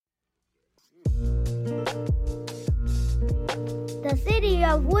The city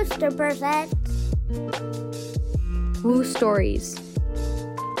of Worcester presents Woo Stories.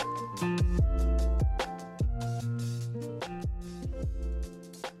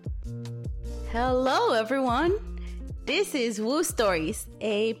 Hello, everyone. This is Woo Stories,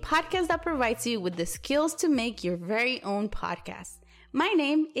 a podcast that provides you with the skills to make your very own podcast. My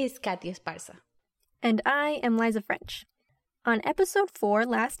name is Kathy Esparza. And I am Liza French. On episode 4,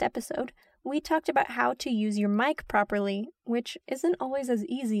 last episode, we talked about how to use your mic properly, which isn't always as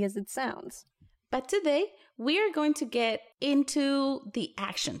easy as it sounds. But today, we are going to get into the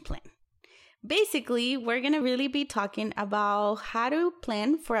action plan. Basically, we're going to really be talking about how to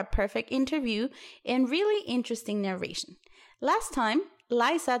plan for a perfect interview and really interesting narration. Last time,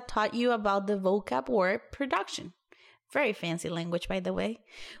 Liza taught you about the vocab word production. Very fancy language, by the way,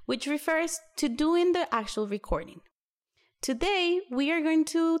 which refers to doing the actual recording. Today, we are going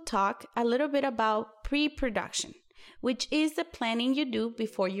to talk a little bit about pre-production, which is the planning you do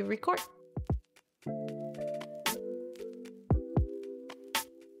before you record.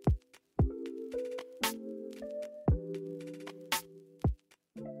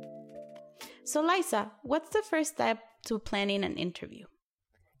 So, Liza, what's the first step to planning an interview?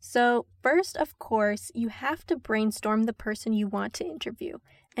 So, first, of course, you have to brainstorm the person you want to interview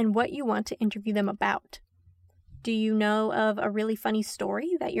and what you want to interview them about. Do you know of a really funny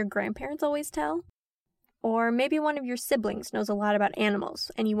story that your grandparents always tell? Or maybe one of your siblings knows a lot about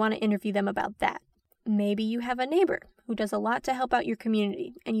animals and you want to interview them about that. Maybe you have a neighbor who does a lot to help out your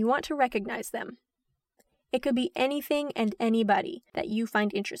community and you want to recognize them. It could be anything and anybody that you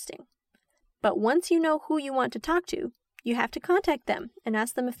find interesting. But once you know who you want to talk to, you have to contact them and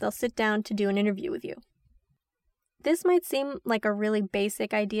ask them if they'll sit down to do an interview with you. This might seem like a really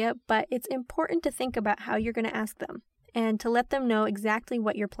basic idea, but it's important to think about how you're going to ask them and to let them know exactly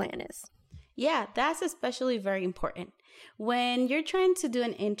what your plan is. Yeah, that's especially very important. When you're trying to do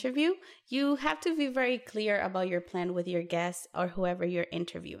an interview, you have to be very clear about your plan with your guests or whoever you're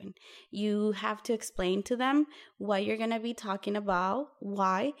interviewing. You have to explain to them what you're going to be talking about,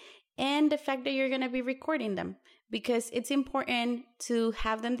 why, and the fact that you're going to be recording them, because it's important to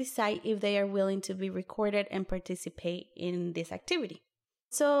have them decide if they are willing to be recorded and participate in this activity.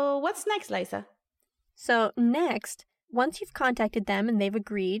 So what's next, Liza? So next, once you've contacted them and they've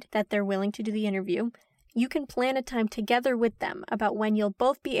agreed that they're willing to do the interview, you can plan a time together with them about when you'll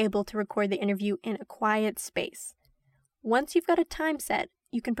both be able to record the interview in a quiet space. Once you've got a time set,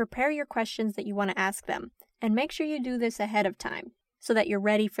 you can prepare your questions that you want to ask them, and make sure you do this ahead of time so that you're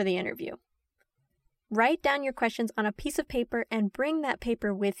ready for the interview. Write down your questions on a piece of paper and bring that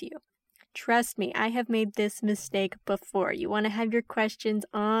paper with you. Trust me, I have made this mistake before. You want to have your questions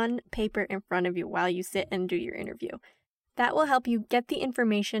on paper in front of you while you sit and do your interview. That will help you get the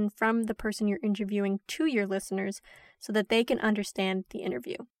information from the person you're interviewing to your listeners so that they can understand the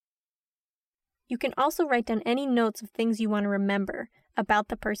interview. You can also write down any notes of things you want to remember about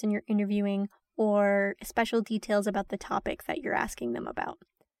the person you're interviewing or special details about the topic that you're asking them about.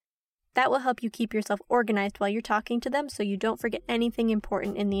 That will help you keep yourself organized while you're talking to them so you don't forget anything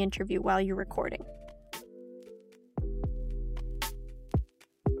important in the interview while you're recording.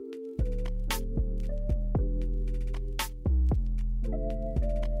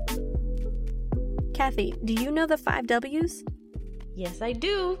 Kathy, do you know the 5 W's? Yes, I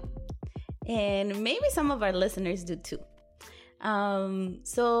do. And maybe some of our listeners do too.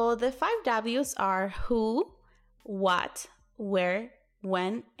 So the 5 W's are who, what, where,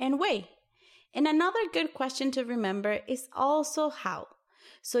 when, and way. And another good question to remember is also how.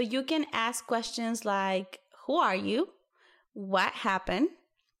 So you can ask questions like, who are you? What happened?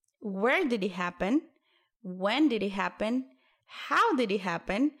 Where did it happen? When did it happen? How did it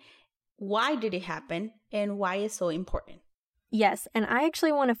happen? Why did it happen? And why is so important? Yes, and I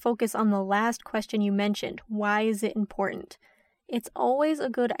actually want to focus on the last question you mentioned. Why is it important? It's always a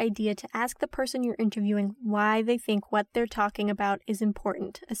good idea to ask the person you're interviewing why they think what they're talking about is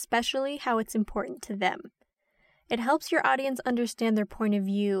important, especially how it's important to them. It helps your audience understand their point of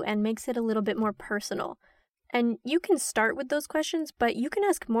view and makes it a little bit more personal. And you can start with those questions, but you can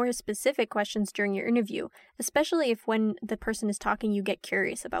ask more specific questions during your interview, especially if when the person is talking, you get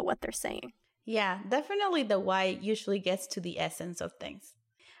curious about what they're saying. Yeah, definitely the why usually gets to the essence of things.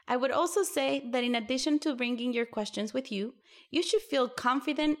 I would also say that in addition to bringing your questions with you, you should feel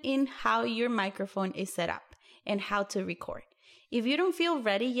confident in how your microphone is set up and how to record. If you don't feel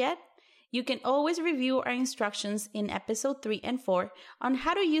ready yet, you can always review our instructions in episode 3 and 4 on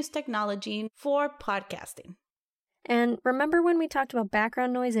how to use technology for podcasting. And remember when we talked about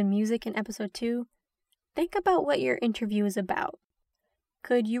background noise and music in episode 2? Think about what your interview is about.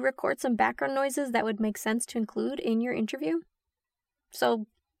 Could you record some background noises that would make sense to include in your interview? So,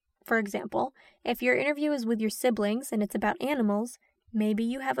 for example, if your interview is with your siblings and it's about animals, maybe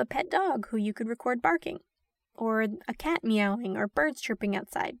you have a pet dog who you could record barking, or a cat meowing or birds chirping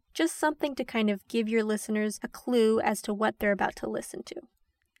outside. Just something to kind of give your listeners a clue as to what they're about to listen to.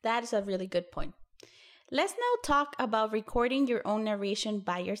 That is a really good point. Let's now talk about recording your own narration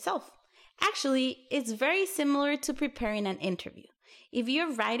by yourself. Actually, it's very similar to preparing an interview. If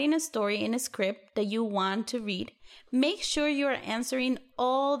you're writing a story in a script that you want to read, make sure you are answering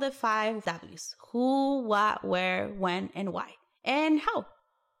all the 5 W's: who, what, where, when, and why, and how.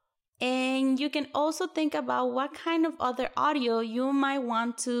 And you can also think about what kind of other audio you might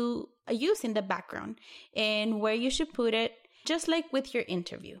want to use in the background and where you should put it, just like with your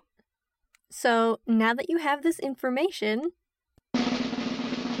interview. So now that you have this information,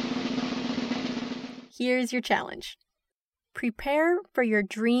 here's your challenge. Prepare for your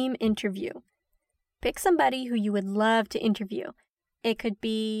dream interview. Pick somebody who you would love to interview. It could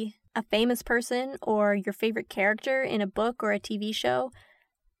be a famous person or your favorite character in a book or a TV show.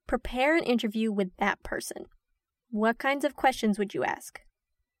 Prepare an interview with that person. What kinds of questions would you ask?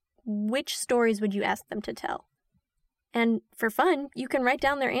 Which stories would you ask them to tell? And for fun, you can write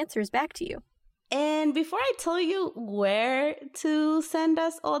down their answers back to you. And before I tell you where to send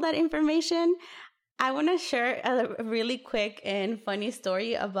us all that information, I want to share a really quick and funny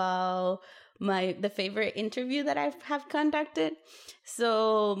story about the favorite interview that I have conducted.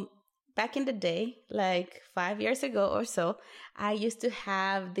 So back in the day, like 5 years ago or so, I used to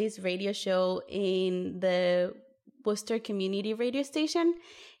have this radio show in the Worcester community radio station.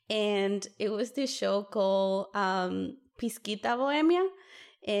 And it was this show called Pizquita Bohemia.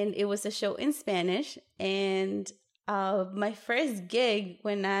 And it was a show in Spanish. And my first gig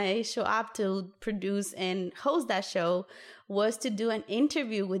when I show up to produce and host that show was to do an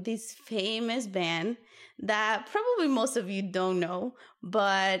interview with this famous band that probably most of you don't know,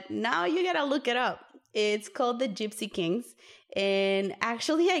 but now you gotta look it up. It's called the Gypsy Kings. And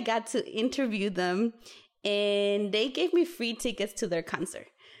actually I got to interview them and they gave me free tickets to their concert.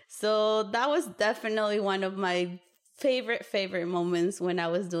 So that was definitely one of my favorite moments when I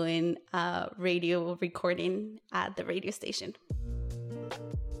was doing radio recording at the radio station.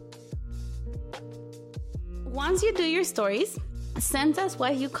 Once you do your stories, send us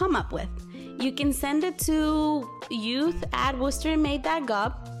what you come up with. You can send it to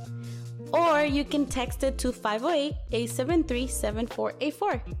youth@worcestermade.gov, or you can text it to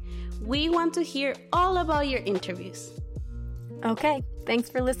 508-873-7484. We want to hear all about your interviews. Okay, thanks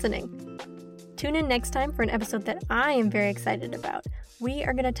for listening. Tune in next time for an episode that I am very excited about. We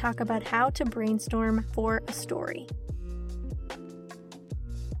are going to talk about how to brainstorm for a story.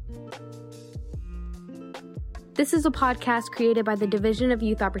 This is a podcast created by the Division of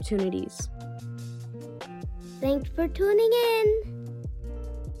Youth Opportunities. Thanks for tuning in.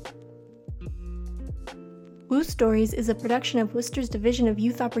 Woo Stories is a production of Worcester's Division of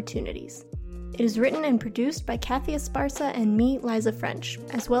Youth Opportunities. It is written and produced by Kathy Esparza and me, Liza French,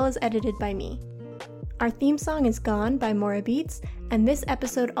 as well as edited by me. Our theme song is Gone by Mora Beats, and this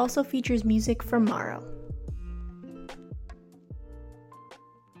episode also features music from Morrow.